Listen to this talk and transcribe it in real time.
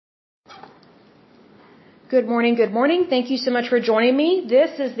Good morning, good morning. Thank you so much for joining me.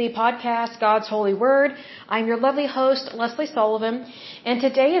 This is the podcast, God's Holy Word. I'm your lovely host, Leslie Sullivan, and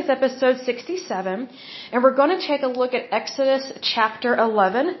today is episode 67, and we're going to take a look at Exodus chapter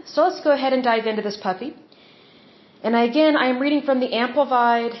 11. So let's go ahead and dive into this puppy. And again, I am reading from the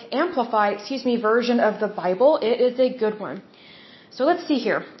amplified version of the Bible. It is a good one. So let's see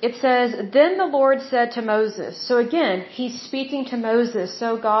here. It says, Then the Lord said to Moses. So again, he's speaking to Moses.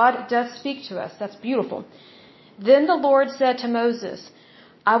 So God does speak to us. That's beautiful. Then the Lord said to Moses,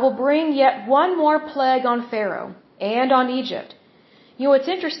 I will bring yet one more plague on Pharaoh and on Egypt. You know, what's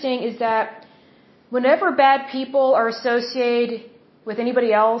interesting is that whenever bad people are associated with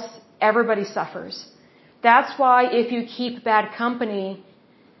anybody else, everybody suffers. That's why if you keep bad company,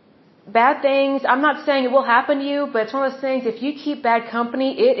 bad things, I'm not saying it will happen to you, but it's one of those things, if you keep bad company,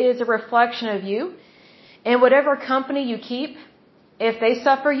 it is a reflection of you. And whatever company you keep, if they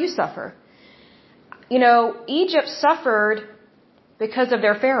suffer, you suffer. You know, Egypt suffered because of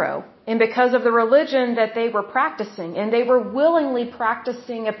their Pharaoh and because of the religion that they were practicing, and they were willingly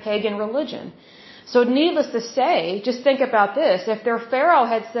practicing a pagan religion. So needless to say, just think about this. If their Pharaoh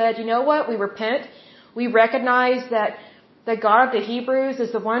had said, you know what, we repent, we recognize that the God of the Hebrews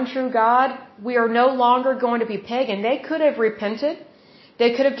is the one true God, we are no longer going to be pagan. They could have repented.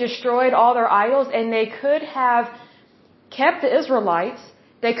 They could have destroyed all their idols, and they could have kept the Israelites.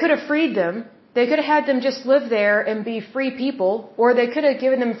 They could have freed them. They could have had them just live there and be free people, or they could have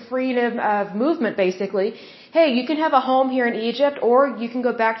given them freedom of movement, basically. Hey, you can have a home here in Egypt, or you can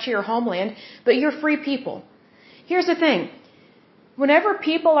go back to your homeland, but you're free people. Here's the thing. Whenever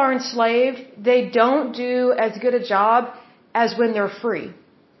people are enslaved, they don't do as good a job as when they're free.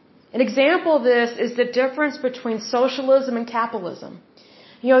 An example of this is the difference between socialism and capitalism.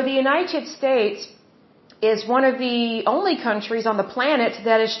 You know, the United States is one of the only countries on the planet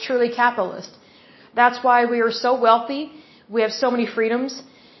that is truly capitalist. That's why we are so wealthy. We have so many freedoms.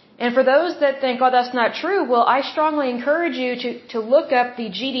 And for those that think, oh, that's not true, well, I strongly encourage you to look up the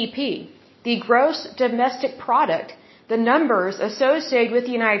GDP, the gross domestic product, the numbers associated with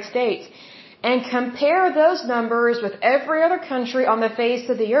the United States, and compare those numbers with every other country on the face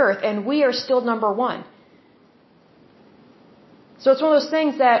of the earth, and we are still number one. So it's one of those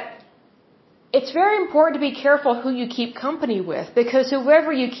things that it's very important to be careful who you keep company with, because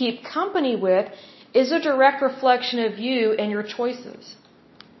whoever you keep company with is a direct reflection of you and your choices.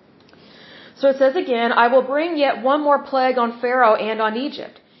 So it says again, I will bring yet one more plague on Pharaoh and on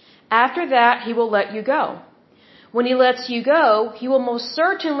Egypt. After that, he will let you go. When he lets you go, he will most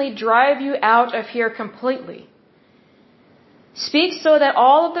certainly drive you out of here completely. Speak so that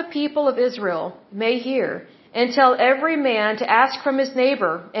all of the people of Israel may hear, and tell every man to ask from his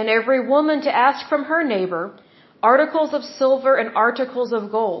neighbor, and every woman to ask from her neighbor, articles of silver and articles of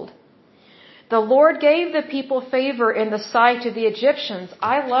gold. The Lord gave the people favor in the sight of the Egyptians.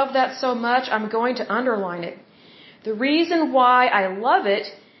 I love that so much, I'm going to underline it. The reason why I love it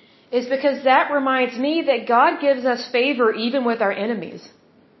is because that reminds me that God gives us favor even with our enemies.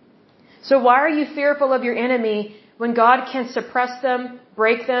 So why are you fearful of your enemy when God can suppress them,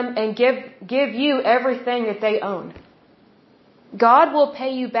 break them, and give you everything that they own? God will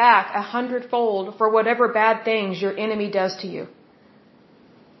pay you back 100-fold for whatever bad things your enemy does to you.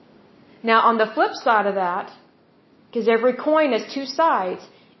 Now, on the flip side of that, because every coin has two sides,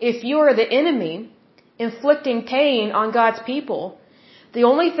 if you are the enemy inflicting pain on God's people, the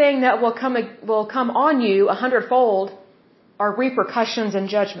only thing that will come on you 100-fold are repercussions and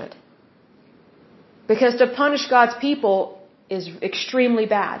judgment. Because to punish God's people is extremely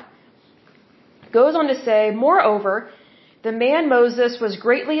bad. It goes on to say, moreover, the man Moses was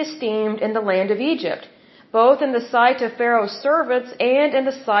greatly esteemed in the land of Egypt, both in the sight of Pharaoh's servants and in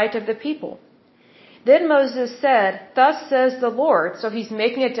the sight of the people. Then Moses said, Thus says the Lord. So he's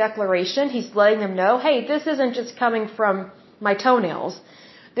making a declaration. He's letting them know, hey, this isn't just coming from my toenails.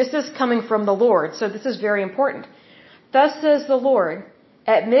 This is coming from the Lord. So this is very important. Thus says the Lord,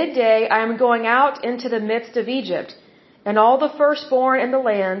 At midday I am going out into the midst of Egypt, and all the firstborn in the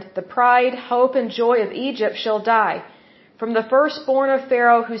land, the pride, hope, and joy of Egypt shall die, from the firstborn of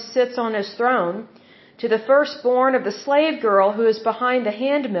Pharaoh who sits on his throne, to the firstborn of the slave girl who is behind the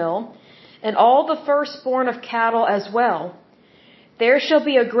handmill, and all the firstborn of cattle as well. There shall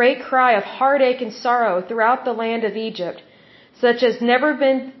be a great cry of heartache and sorrow throughout the land of Egypt, such as never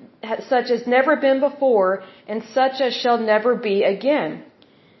been before, and such as shall never be again.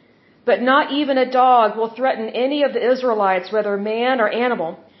 But not even a dog will threaten any of the Israelites, whether man or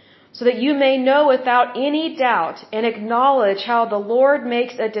animal, so that you may know without any doubt and acknowledge how the Lord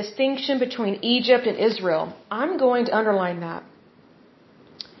makes a distinction between Egypt and Israel. I'm going to underline that.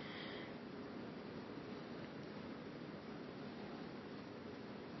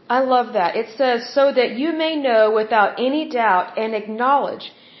 I love that. It says, so that you may know without any doubt and acknowledge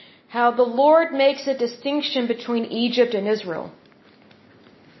how the Lord makes a distinction between Egypt and Israel.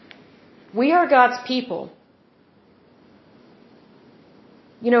 We are God's people.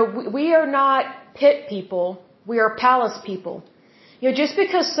 You know, we are not pit people. We are palace people. You know, just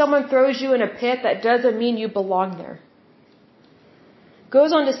because someone throws you in a pit, that doesn't mean you belong there.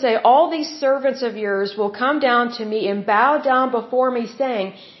 Goes on to say, all these servants of yours will come down to me and bow down before me, saying,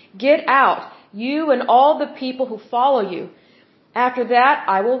 get out, you and all the people who follow you. After that,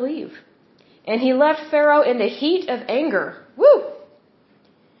 I will leave. And he left Pharaoh in the heat of anger. Woo!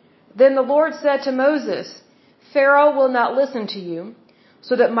 Then the Lord said to Moses, Pharaoh will not listen to you,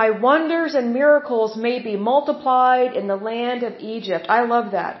 so that my wonders and miracles may be multiplied in the land of Egypt. I love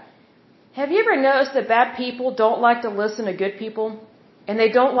that. Have you ever noticed that bad people don't like to listen to good people? And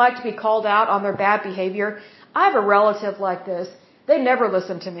they don't like to be called out on their bad behavior? I have a relative like this. They never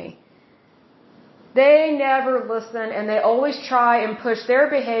listen to me. They never listen, and they always try and push their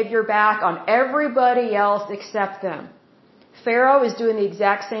behavior back on everybody else except them. Pharaoh is doing the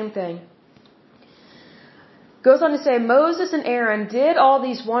exact same thing. Goes on to say, Moses and Aaron did all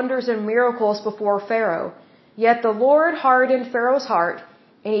these wonders and miracles before Pharaoh. Yet the Lord hardened Pharaoh's heart,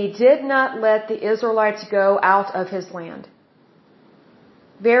 and he did not let the Israelites go out of his land.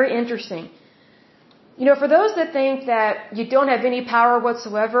 Very interesting. You know, for those that think that you don't have any power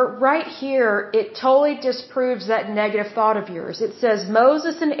whatsoever, right here, it totally disproves that negative thought of yours. It says,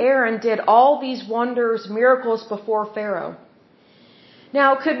 Moses and Aaron did all these wonders, miracles before Pharaoh. Now,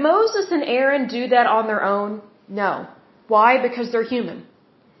 could Moses and Aaron do that on their own? No. Why? Because they're human.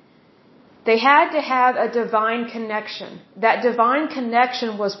 They had to have a divine connection. That divine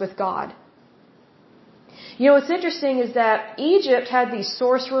connection was with God. You know, what's interesting is that Egypt had these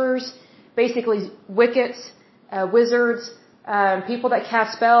sorcerers, basically wickets, wizards, people that cast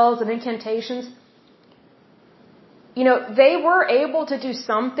spells and incantations. You know, they were able to do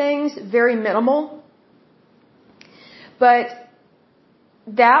some things very minimal, but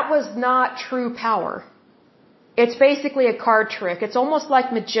that was not true power. It's basically a card trick. It's almost like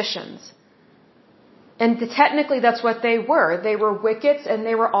magicians. And technically that's what they were. They were wickets and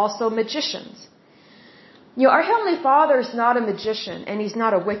they were also magicians. You know, our Heavenly Father is not a magician and He's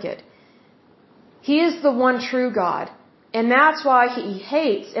not a wicket. He is the one true God. And that's why He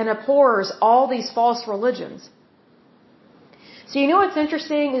hates and abhors all these false religions. So you know what's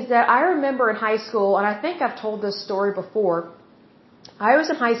interesting is that I remember in high school, and I think I've told this story before, I was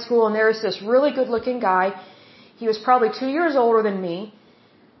in high school and there was this really good looking guy. He was probably 2 years older than me,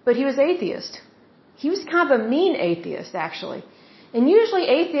 but he was atheist. He was kind of a mean atheist, actually. And usually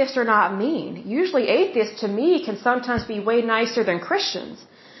atheists are not mean. Usually atheists, to me, can sometimes be way nicer than Christians.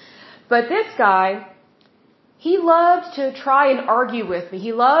 But this guy, he loved to try and argue with me.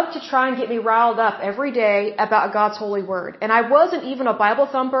 He loved to try and get me riled up every day about God's holy word. And I wasn't even a Bible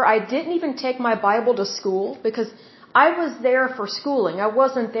thumper. I didn't even take my Bible to school because I was there for schooling. I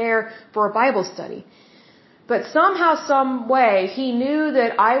wasn't there for a Bible study. But somehow, some way, he knew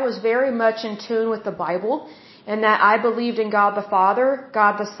that I was very much in tune with the Bible and that I believed in God the Father,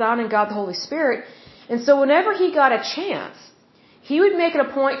 God the Son, and God the Holy Spirit. And so whenever he got a chance, he would make it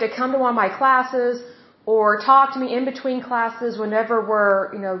a point to come to one of my classes or talk to me in between classes whenever we're,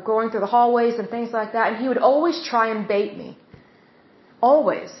 going through the hallways and things like that. And he would always try and bait me.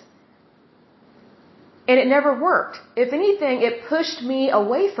 Always. And it never worked. If anything, it pushed me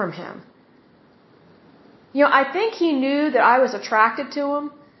away from him. I think he knew that I was attracted to him,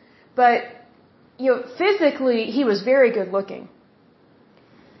 but, physically, he was very good looking.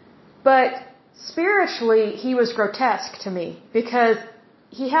 But spiritually, he was grotesque to me because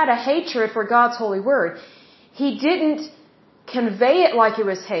he had a hatred for God's holy word. He didn't convey it like it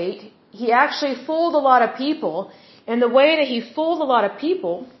was hate. He actually fooled a lot of people, and the way that he fooled a lot of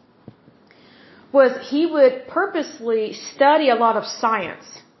people was he would purposely study a lot of science.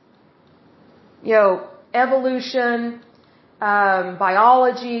 Evolution,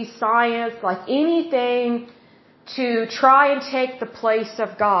 biology, science, like anything to try and take the place of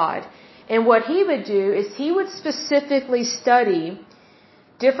God. And what he would do is he would specifically study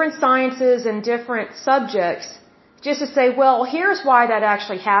different sciences and different subjects just to say, well, here's why that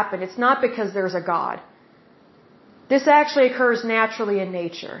actually happened. It's not because there's a God. This actually occurs naturally in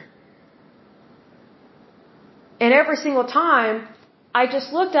nature. And every single time, I just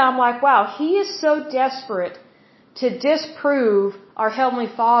looked at him like, wow, he is so desperate to disprove our Heavenly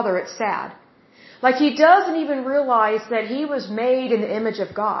Father, it's sad. Like he doesn't even realize that he was made in the image of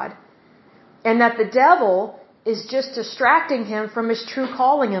God. And that the devil is just distracting him from his true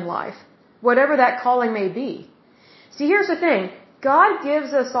calling in life. Whatever that calling may be. See, here's the thing. God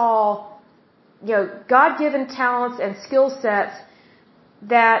gives us all, God-given talents and skill sets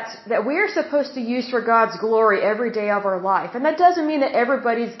that we are supposed to use for God's glory every day of our life. And that doesn't mean that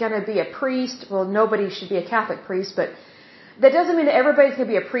everybody's going to be a priest. Well, nobody should be a Catholic priest, but that doesn't mean that everybody's going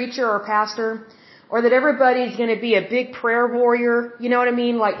to be a preacher or a pastor, or that everybody's going to be a big prayer warrior. You know what I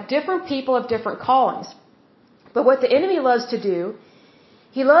mean? Like, different people have different callings. But what the enemy loves to do,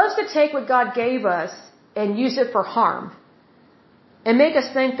 he loves to take what God gave us and use it for harm. And make us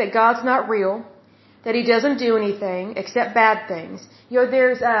think that God's not real, that he doesn't do anything except bad things.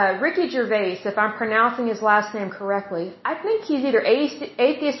 There's Ricky Gervais, if I'm pronouncing his last name correctly. I think he's either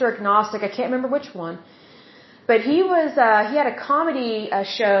atheist or agnostic. I can't remember which one. But he had a comedy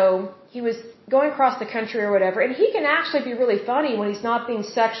show. He was going across the country or whatever, and he can actually be really funny when he's not being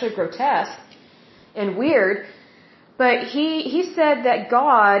sexually grotesque and weird. But he said that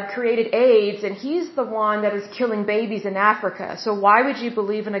God created AIDS, and he's the one that is killing babies in Africa. So why would you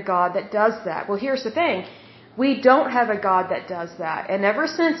believe in a God that does that? Well, here's the thing. We don't have a God that does that. And ever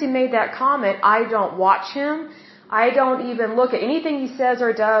since he made that comment, I don't watch him. I don't even look at anything he says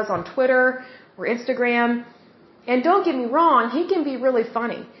or does on Twitter or Instagram. And don't get me wrong, he can be really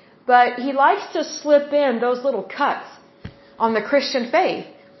funny. But he likes to slip in those little cuts on the Christian faith.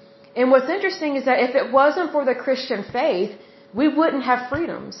 And what's interesting is that if it wasn't for the Christian faith, we wouldn't have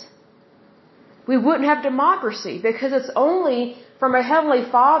freedoms. We wouldn't have democracy, because it's only from a Heavenly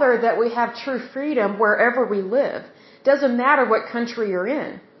Father that we have true freedom wherever we live. Doesn't matter what country you're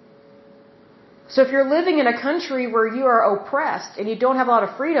in. So if you're living in a country where you are oppressed and you don't have a lot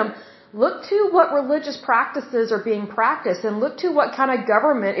of freedom, look to what religious practices are being practiced, and look to what kind of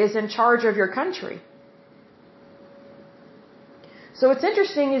government is in charge of your country. So what's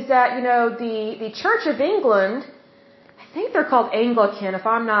interesting is that, the Church of England, I think they're called Anglican, if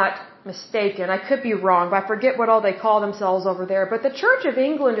I'm not mistaken. I could be wrong, but I forget what all they call themselves over there. But the Church of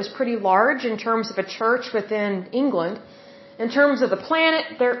England is pretty large in terms of a church within England. In terms of the planet,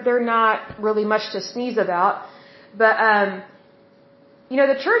 they're not really much to sneeze about. But,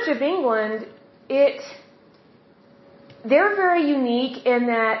 the Church of England, they're very unique in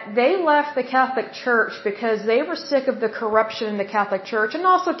that they left the Catholic Church because they were sick of the corruption in the Catholic Church. And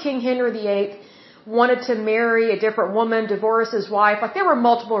also King Henry VIII wanted to marry a different woman, divorce his wife. Like, there were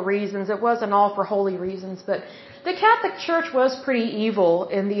multiple reasons. It wasn't all for holy reasons. But the Catholic Church was pretty evil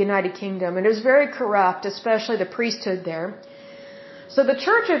in the United Kingdom, and it was very corrupt, especially the priesthood there. So the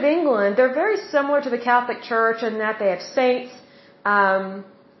Church of England, they're very similar to the Catholic Church in that they have saints, and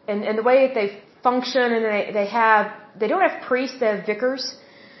the way that they function, and they don't have priests, they have vicars,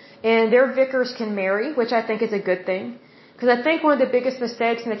 and their vicars can marry, which I think is a good thing. Because I think one of the biggest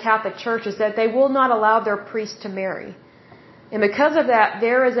mistakes in the Catholic Church is that they will not allow their priests to marry. And because of that,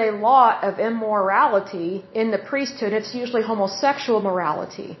 there is a lot of immorality in the priesthood. It's usually homosexual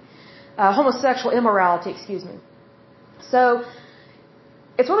immorality. So,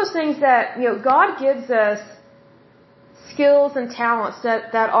 it's one of those things that, God gives us skills and talents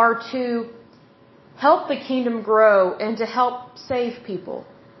that are to help the kingdom grow and to help save people.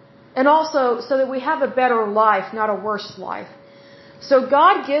 And also so that we have a better life, not a worse life. So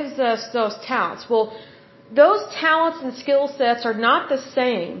God gives us those talents. Well, those talents and skill sets are not the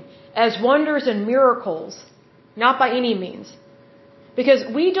same as wonders and miracles. Not by any means. Because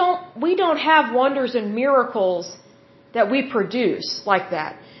we don't have wonders and miracles that we produce like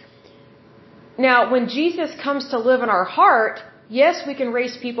that. Now, when Jesus comes to live in our heart, yes, we can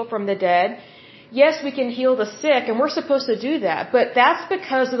raise people from the dead. Yes, we can heal the sick, and we're supposed to do that. But that's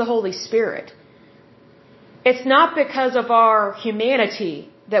because of the Holy Spirit. It's not because of our humanity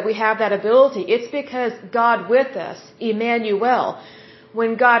that we have that ability. It's because God with us, Emmanuel.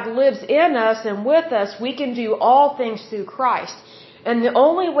 When God lives in us and with us, we can do all things through Christ. And the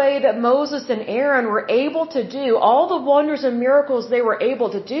only way that Moses and Aaron were able to do all the wonders and miracles they were able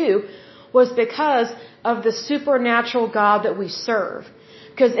to do was because of the supernatural God that we serve.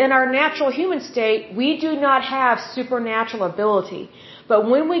 Because in our natural human state, we do not have supernatural ability. But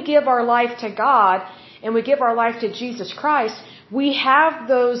when we give our life to God and we give our life to Jesus Christ, we have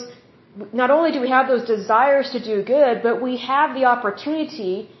those, not only do we have those desires to do good, but we have the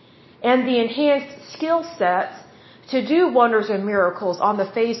opportunity and the enhanced skill sets to do wonders and miracles on the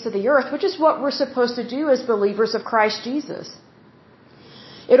face of the earth, which is what we're supposed to do as believers of Christ Jesus.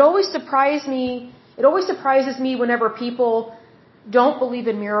 It always surprises me whenever people don't believe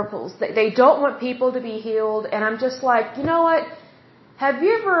in miracles. They don't want people to be healed, and I'm just like, you know what? Have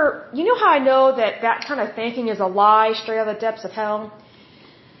you ever, you know how I know that kind of thinking is a lie straight out of the depths of hell?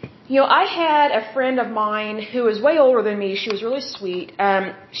 I had a friend of mine who was way older than me. She was really sweet.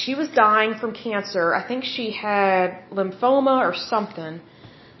 She was dying from cancer. I think she had lymphoma or something.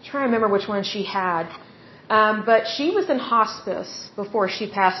 I'm trying to remember which one she had. But she was in hospice before she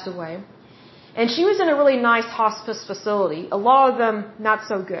passed away. And she was in a really nice hospice facility. A lot of them not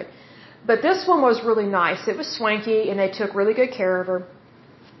so good. But this one was really nice. It was swanky and they took really good care of her.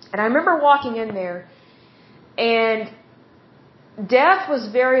 And I remember walking in there and death was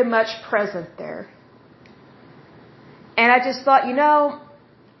very much present there. And I just thought,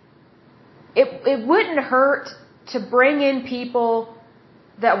 it wouldn't hurt to bring in people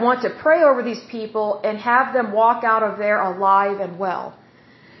that want to pray over these people and have them walk out of there alive and well.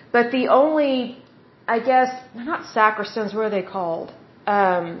 But the only, I guess, they're not sacristans, what are they called?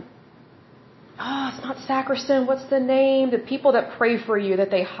 It's not sacristan, what's the name? The people that pray for you that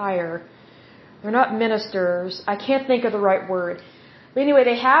they hire. They're not ministers. I can't think of the right word. But anyway,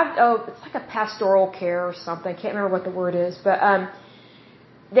 they have, it's like a pastoral care or something. I can't remember what the word is. But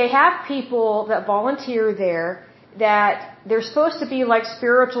they have people that volunteer there that they're supposed to be like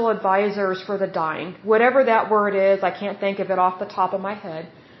spiritual advisors for the dying. Whatever that word is, I can't think of it off the top of my head.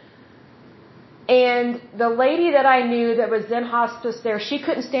 And the lady that I knew that was in hospice there, she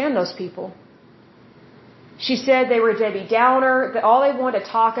couldn't stand those people. She said they were Debbie Downer, that all they wanted to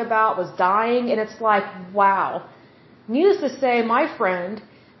talk about was dying, and it's like, wow. Needless to say, my friend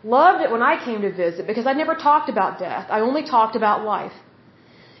loved it when I came to visit because I never talked about death. I only talked about life.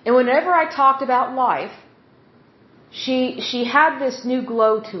 And whenever I talked about life, she had this new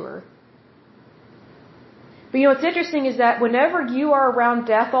glow to her. But what's interesting is that whenever you are around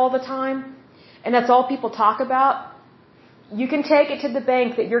death all the time, and that's all people talk about, you can take it to the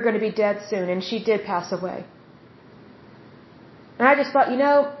bank that you're going to be dead soon, and she did pass away. And I just thought,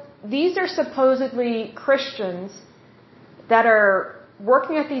 these are supposedly Christians that are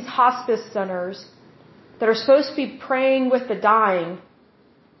working at these hospice centers that are supposed to be praying with the dying,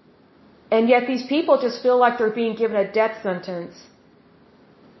 and yet these people just feel like they're being given a death sentence,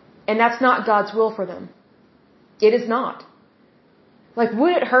 and that's not God's will for them. It is not. Like,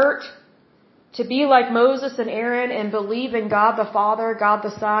 would it hurt to be like Moses and Aaron and believe in God the Father, God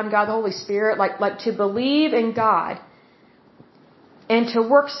the Son, God the Holy Spirit, like to believe in God and to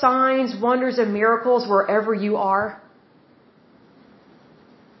work signs, wonders, and miracles wherever you are?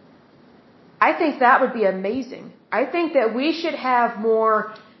 I think that would be amazing. I think that we should have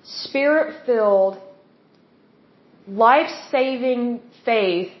more Spirit-filled, life-saving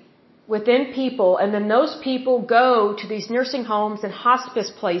faith within people, and then those people go to these nursing homes and hospice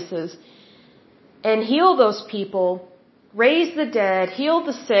places and heal those people, raise the dead, heal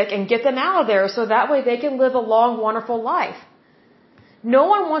the sick, and get them out of there so that way they can live a long, wonderful life. No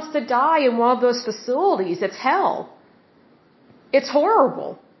one wants to die in one of those facilities. It's hell. It's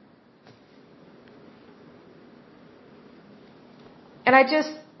horrible. And I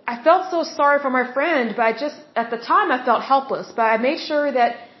felt so sorry for my friend, but at the time I felt helpless. But I made sure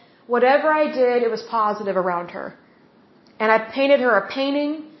that whatever I did, it was positive around her. And I painted her a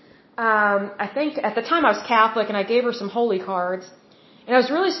painting. I think at the time I was Catholic, and I gave her some holy cards. And I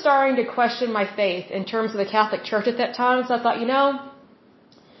was really starting to question my faith in terms of the Catholic Church at that time. So I thought,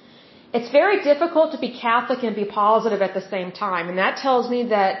 it's very difficult to be Catholic and be positive at the same time. And that tells me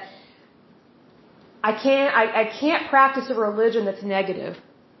that I can't practice a religion that's negative.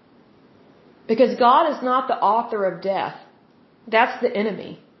 Because God is not the author of death. That's the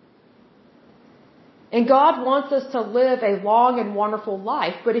enemy. And God wants us to live a long and wonderful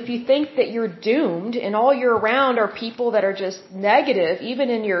life. But if you think that you're doomed and all you're around are people that are just negative, even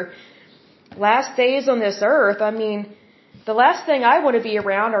in your last days on this earth, the last thing I want to be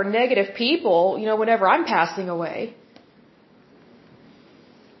around are negative people, whenever I'm passing away.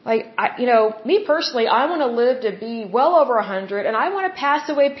 Me personally, I want to live to be well over 100, and I want to pass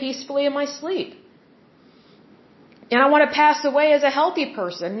away peacefully in my sleep. And I want to pass away as a healthy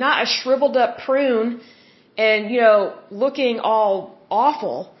person, not a shriveled up prune and, looking all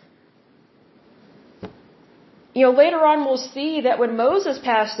awful. Later on we'll see that when Moses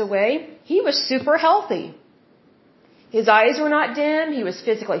passed away, he was super healthy. His eyes were not dim, he was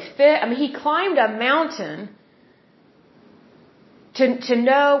physically fit. He climbed a mountain to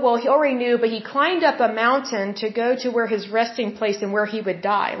know, well, he already knew, but he climbed up a mountain to go to where his resting place and where he would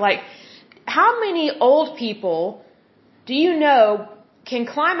die. How many old people do you know can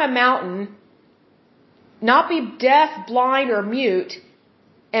climb a mountain, not be deaf, blind, or mute,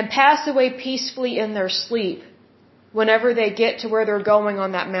 and pass away peacefully in their sleep whenever they get to where they're going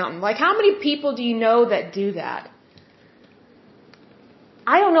on that mountain? How many people do you know that do that?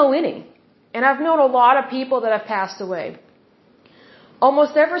 I don't know any. And I've known a lot of people that have passed away.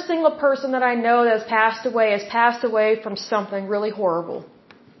 Almost every single person that I know that has passed away from something really horrible.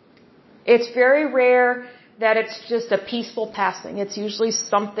 It's very rare that it's just a peaceful passing. It's usually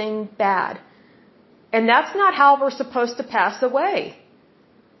something bad. And that's not how we're supposed to pass away.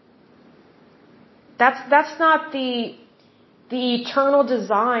 That's not the eternal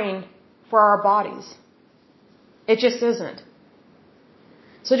design for our bodies. It just isn't.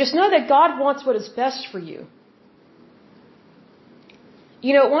 So just know that God wants what is best for you.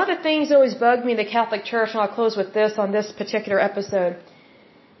 You know, one of the things that always bugged me in the Catholic Church, and I'll close with this on this particular episode,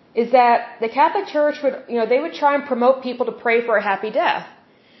 is that the Catholic Church they would try and promote people to pray for a happy death.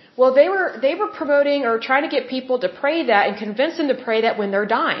 Well, they were promoting or trying to get people to pray that and convince them to pray that when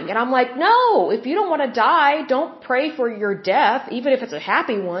they're dying. And I'm like, no, if you don't want to die, don't pray for your death, even if it's a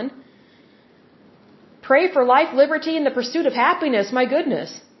happy one. Pray for life, liberty, and the pursuit of happiness, my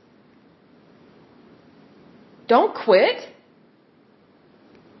goodness. Don't quit.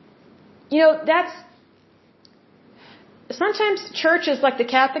 You know, sometimes churches like the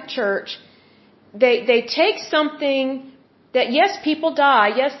Catholic Church, they take something that, yes, people die,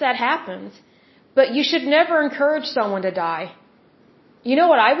 yes, that happens, but you should never encourage someone to die. You know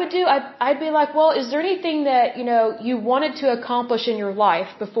what I would do? I'd be like, well, is there anything that, you wanted to accomplish in your life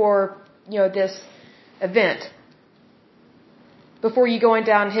before, this event? Before you going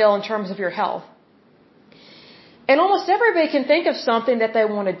downhill in terms of your health? And almost everybody can think of something that they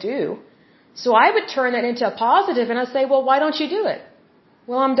want to do. So I would turn that into a positive and I'd say, well, why don't you do it?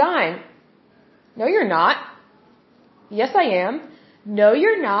 Well, I'm dying. No, you're not. Yes, I am. No,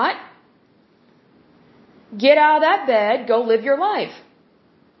 you're not. Get out of that bed. Go live your life.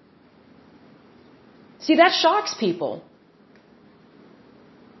 See, that shocks people.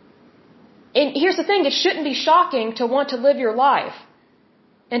 And here's the thing. It shouldn't be shocking to want to live your life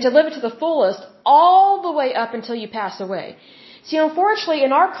and to live it to the fullest all the way up until you pass away. See, unfortunately,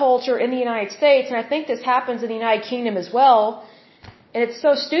 in our culture in the United States, and I think this happens in the United Kingdom as well, and it's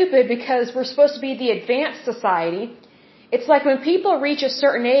so stupid because we're supposed to be the advanced society. It's like when people reach a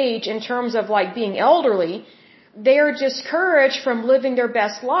certain age in terms of like being elderly, they are discouraged from living their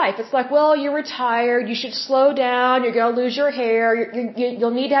best life. It's like, well, you're retired, you should slow down, you're going to lose your hair,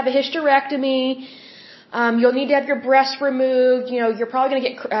 you'll need to have a hysterectomy, you'll need to have your breasts removed, you're probably going to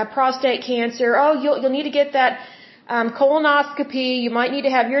get prostate cancer, you'll need to get that colonoscopy, you might need to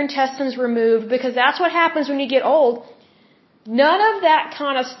have your intestines removed, because that's what happens when you get old. None of that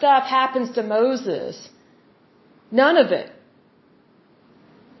kind of stuff happens to Moses. None of it.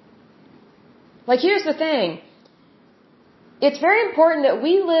 Like, here's the thing. It's very important that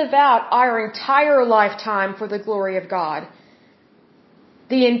we live out our entire lifetime for the glory of God.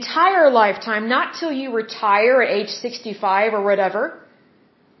 The entire lifetime, not till you retire at age 65 or whatever.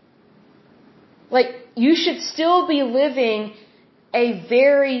 Like, you should still be living a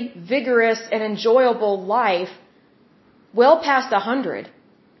very vigorous and enjoyable life well past 100.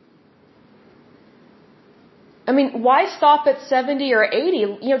 I mean, why stop at 70 or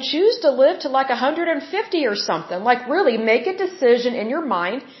 80? Choose to live to like 150 or something. Like, really, make a decision in your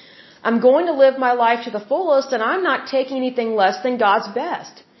mind. I'm going to live my life to the fullest, and I'm not taking anything less than God's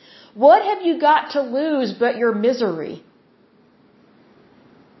best. What have you got to lose but your misery?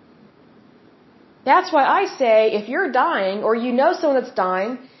 That's why I say, if you're dying, or you know someone that's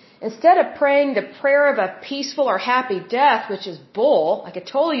dying, instead of praying the prayer of a peaceful or happy death, which is bull, I could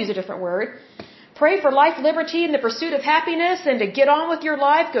totally use a different word, pray for life, liberty, and the pursuit of happiness, and to get on with your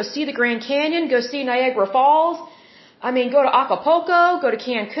life. Go see the Grand Canyon. Go see Niagara Falls. Go to Acapulco. Go to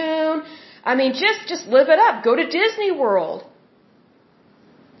Cancun. Just live it up. Go to Disney World.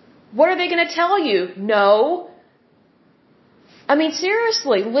 What are they going to tell you? No.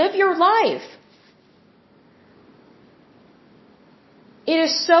 Seriously, live your life. It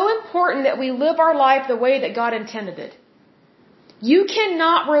is so important that we live our life the way that God intended it. You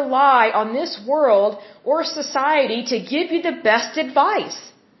cannot rely on this world or society to give you the best advice.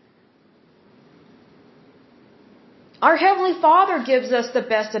 Our Heavenly Father gives us the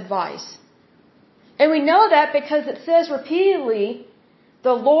best advice. And we know that because it says repeatedly,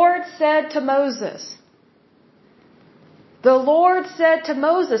 the Lord said to Moses. The Lord said to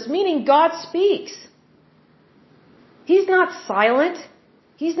Moses, meaning God speaks. He's not silent.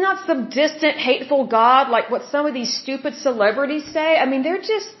 He's not some distant, hateful God like what some of these stupid celebrities say.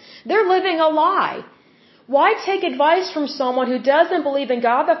 They're living a lie. Why take advice from someone who doesn't believe in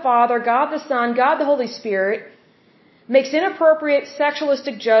God the Father, God the Son, God the Holy Spirit, makes inappropriate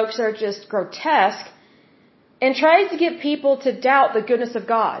sexualistic jokes that are just grotesque, and tries to get people to doubt the goodness of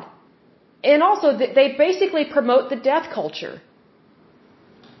God? And also, they basically promote the death culture.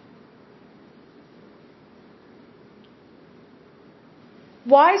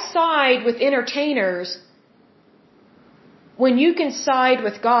 Why side with entertainers when you can side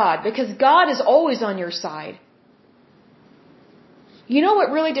with God? Because God is always on your side. You know what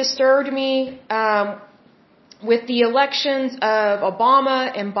really disturbed me with the elections of Obama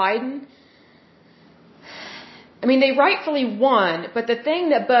and Biden? I mean, they rightfully won, but the thing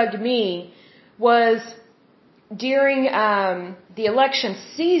that bugged me was during the election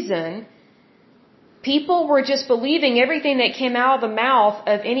season, people were just believing everything that came out of the mouth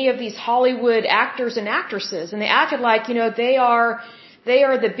of any of these Hollywood actors and actresses, and they acted like, they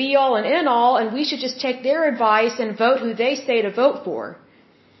are the be all and end all, and we should just take their advice and vote who they say to vote for.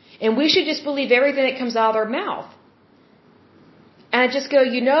 And we should just believe everything that comes out of their mouth. And I just go,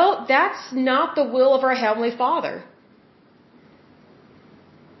 that's not the will of our Heavenly Father.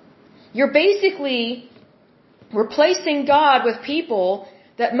 You're basically replacing God with people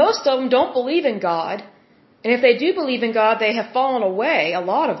that most of them don't believe in God. And if they do believe in God, they have fallen away, a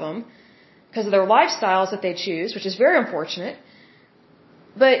lot of them, because of their lifestyles that they choose, which is very unfortunate.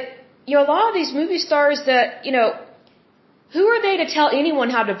 But, a lot of these movie stars that, who are they to tell anyone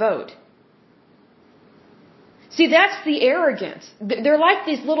how to vote? See, that's the arrogance. They're like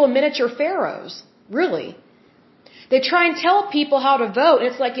these little miniature pharaohs, really. They try and tell people how to vote, and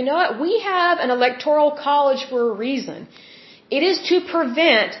it's like, what? We have an electoral college for a reason. It is to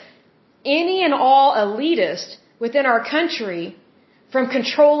prevent any and all elitists within our country from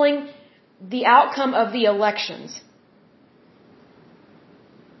controlling the outcome of the elections.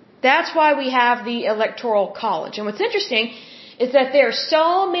 That's why we have the Electoral College. And what's interesting is that there are so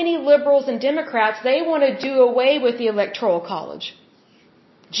many liberals and Democrats, they want to do away with the Electoral College.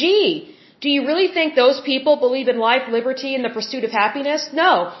 Gee, do you really think those people believe in life, liberty, and the pursuit of happiness?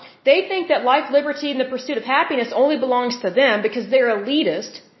 No. They think that life, liberty, and the pursuit of happiness only belongs to them because they're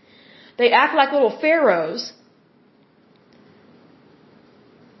elitist. They act like little pharaohs.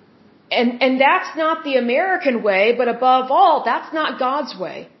 And that's not the American way, but above all, that's not God's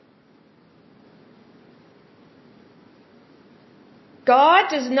way. God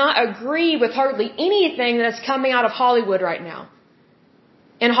does not agree with hardly anything that's coming out of Hollywood right now.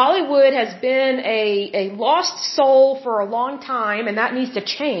 And Hollywood has been a lost soul for a long time, and that needs to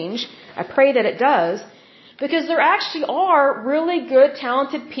change. I pray that it does. Because there actually are really good,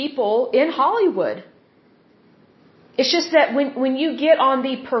 talented people in Hollywood. It's just that when you get on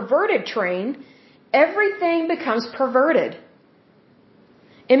the perverted train, everything becomes perverted.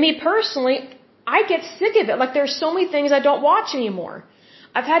 And me personally, I get sick of it. Like, there's so many things I don't watch anymore.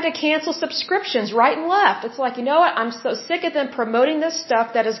 I've had to cancel subscriptions right and left. It's like, what? I'm so sick of them promoting this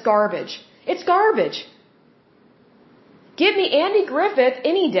stuff that is garbage. It's garbage. Give me Andy Griffith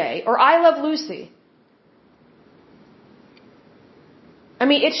any day, or I Love Lucy. I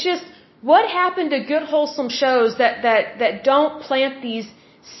mean, it's just, what happened to good, wholesome shows that don't plant these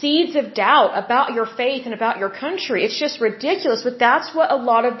seeds of doubt about your faith and about your country? It's just ridiculous, but that's what a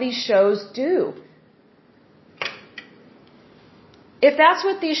lot of these shows do. If that's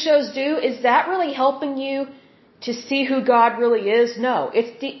what these shows do, is that really helping you to see who God really is? No.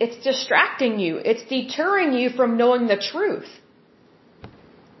 It's distracting you. It's deterring you from knowing the truth.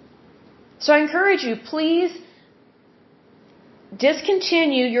 So I encourage you, please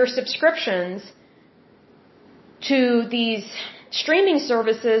discontinue your subscriptions to these streaming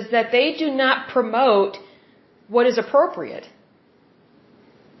services that they do not promote what is appropriate.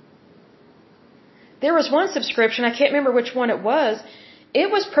 There was one subscription, I can't remember which one it was. It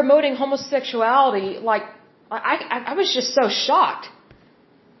was promoting homosexuality. Like, I was just so shocked.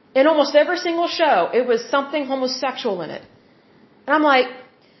 In almost every single show, it was something homosexual in it. And I'm like,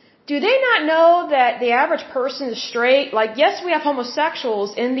 do they not know that the average person is straight? Like, yes, we have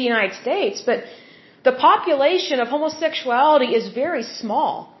homosexuals in the United States, but the population of homosexuality is very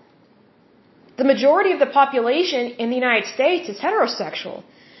small. The majority of the population in the United States is heterosexual.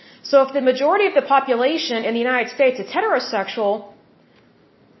 So if the majority of the population in the United States is heterosexual,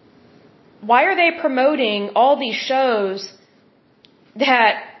 why are they promoting all these shows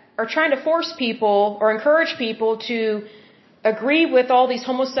that are trying to force people or encourage people to agree with all these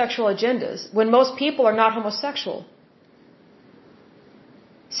homosexual agendas when most people are not homosexual?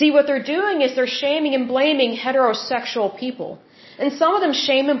 See, what they're doing is they're shaming and blaming heterosexual people. And some of them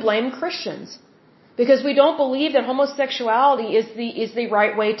shame and blame Christians. Because we don't believe that homosexuality is the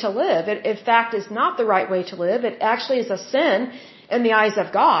right way to live. It, in fact, is not the right way to live. It actually is a sin in the eyes of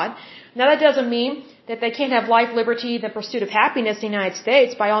God. Now, that doesn't mean that they can't have life, liberty, the pursuit of happiness in the United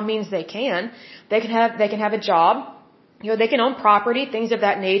States. By all means, they can. They can have a job. They can own property, things of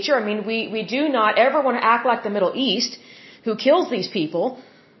that nature. I mean, we do not ever want to act like the Middle East, who kills these people,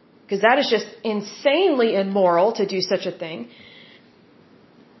 because that is just insanely immoral to do such a thing.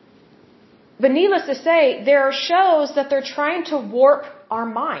 But needless to say, there are shows that they're trying to warp our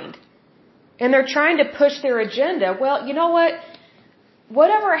mind. And they're trying to push their agenda. Well, you know what?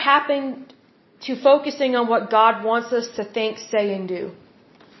 Whatever happened to focusing on what God wants us to think, say, and do?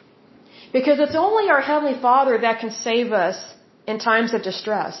 Because it's only our Heavenly Father that can save us in times of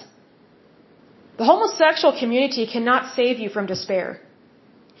distress. The homosexual community cannot save you from despair.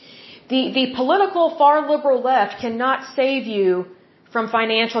 The political far liberal left cannot save you from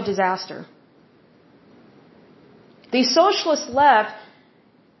financial disaster. The socialist left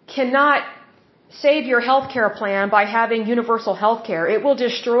cannot save your healthcare plan by having universal healthcare. It will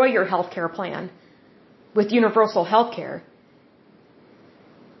destroy your healthcare plan with universal healthcare.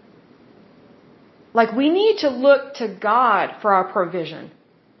 Like, we need to look to God for our provision.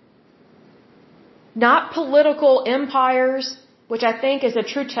 Not political empires, which I think is a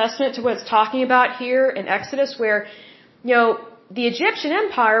true testament to what it's talking about here in Exodus, where, the Egyptian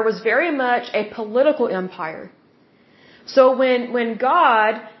empire was very much a political empire. So when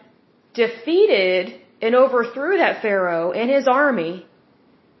God defeated and overthrew that Pharaoh and his army,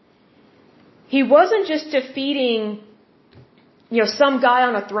 he wasn't just defeating, some guy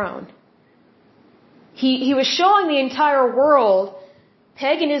on a throne. He was showing the entire world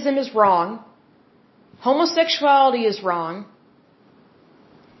paganism is wrong, homosexuality is wrong,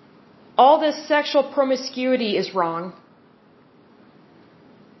 all this sexual promiscuity is wrong,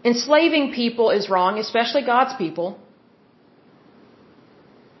 enslaving people is wrong, especially God's people.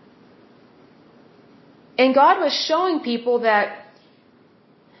 And God was showing people that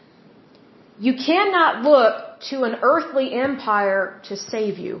you cannot look to an earthly empire to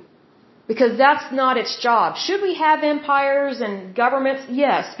save you, because that's not its job. Should we have empires and governments?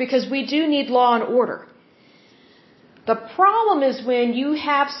 Yes, because we do need law and order. The problem is when you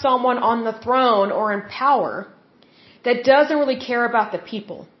have someone on the throne or in power that doesn't really care about the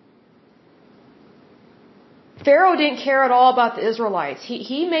people. Pharaoh didn't care at all about the Israelites.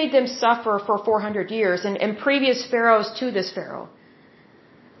 He made them suffer for 400 years and previous pharaohs to this Pharaoh.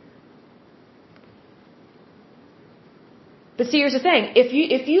 But see, here's the thing.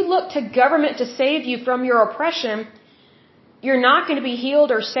 If you look to government to save you from your oppression, you're not going to be healed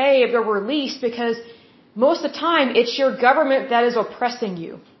or saved or released, because most of the time it's your government that is oppressing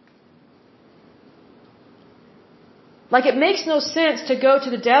you. Like, it makes no sense to go to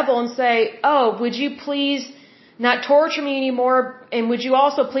the devil and say, "Oh, would you please not torture me anymore, and would you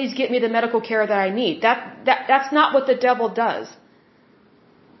also please get me the medical care that I need?" That's not what the devil does.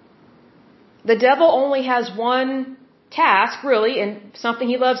 The devil only has one task, really, and something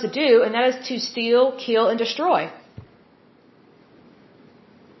he loves to do, and that is to steal, kill, and destroy.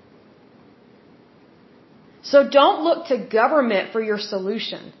 So don't look to government for your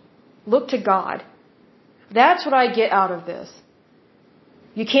solution. Look to God. That's what I get out of this.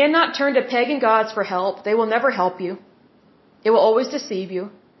 You cannot turn to pagan gods for help. They will never help you. It will always deceive you,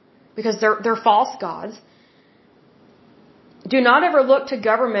 because they're false gods. Do not ever look to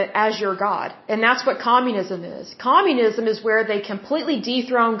government as your God. And that's what communism is. Communism is where they completely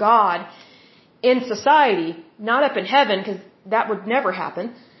dethrone God in society, not up in heaven, because that would never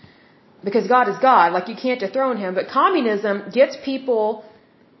happen, because God is God. Like, you can't dethrone him. But communism gets people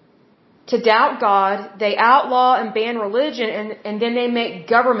to doubt God. They outlaw and ban religion, and then they make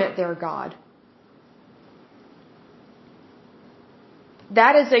government their God.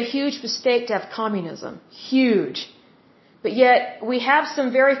 That is a huge mistake to have communism. Huge. But yet, we have some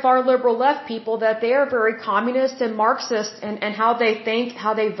very far liberal left people that they are very communist and Marxist and how they think,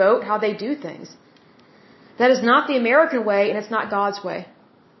 how they vote, how they do things. That is not the American way, and it's not God's way.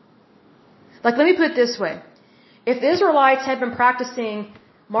 Like, let me put it this way. If the Israelites had been practicing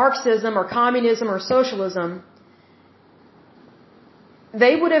Marxism or communism or socialism,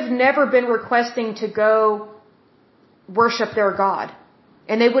 they would have never been requesting to go worship their God.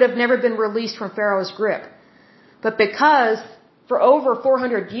 And they would have never been released from Pharaoh's grip. But because for over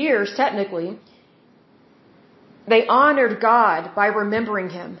 400 years, technically, they honored God by remembering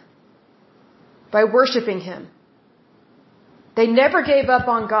him, by worshiping him. They never gave up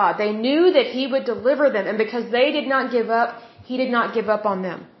on God. They knew that he would deliver them. And because they did not give up, he did not give up on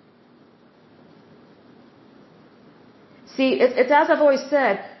them. See, it's as I've always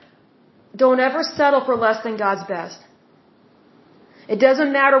said, don't ever settle for less than God's best. It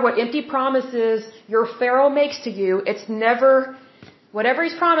doesn't matter what empty promises your Pharaoh makes to you. It's never, whatever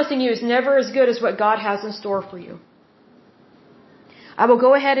he's promising you is never as good as what God has in store for you. I will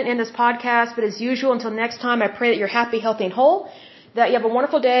go ahead and end this podcast, but as usual, until next time, I pray that you're happy, healthy, and whole, that you have a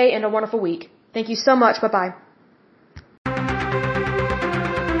wonderful day and a wonderful week. Thank you so much. Bye-bye.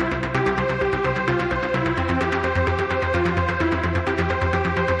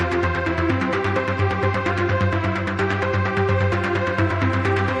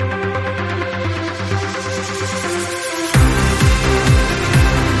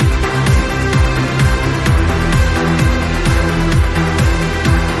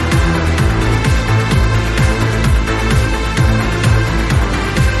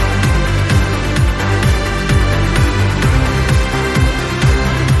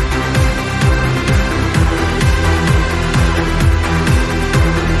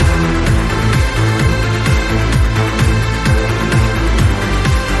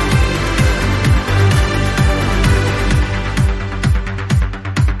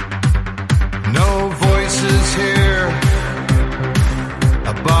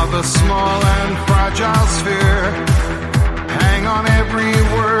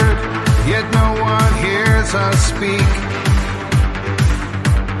 to speak.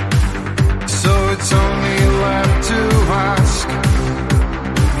 So it's only left to ask,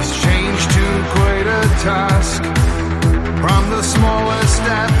 is change too great a task? From the smallest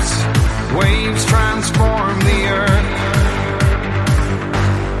steps, waves transform the earth.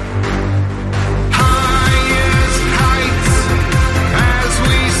 Highest heights, as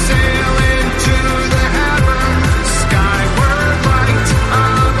we sail into the heavens, skyward light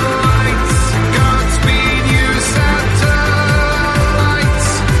of the lights, Godspeed you satellites,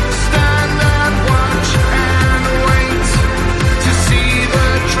 stand and watch and wait to see the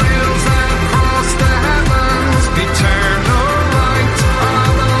trails that cross the heavens, eternal light of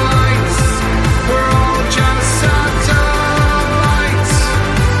the lights, we're all just satellites.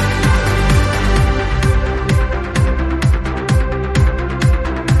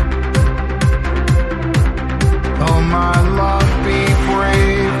 Oh my love, be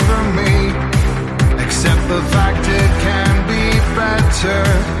brave for me, accept the fact it can be better.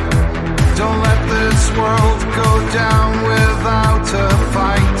 Don't let this world go down without a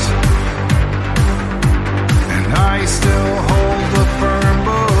fight. And I still hold a firm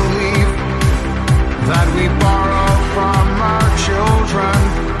belief that we borrow from our children,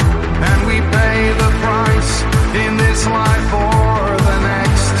 and we pay the price in this life or the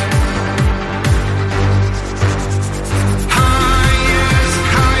next. Highest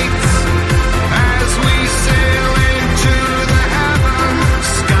heights, as we sail into the heavens,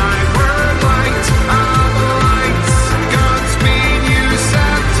 skyward light of the lights, Godspeed you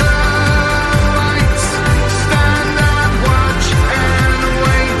satellites, stand and watch and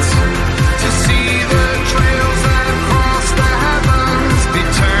wait to see the trails that cross the heavens,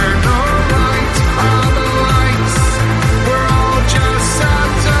 eternal light of the lights, we're all just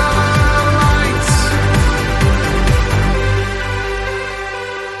satellites.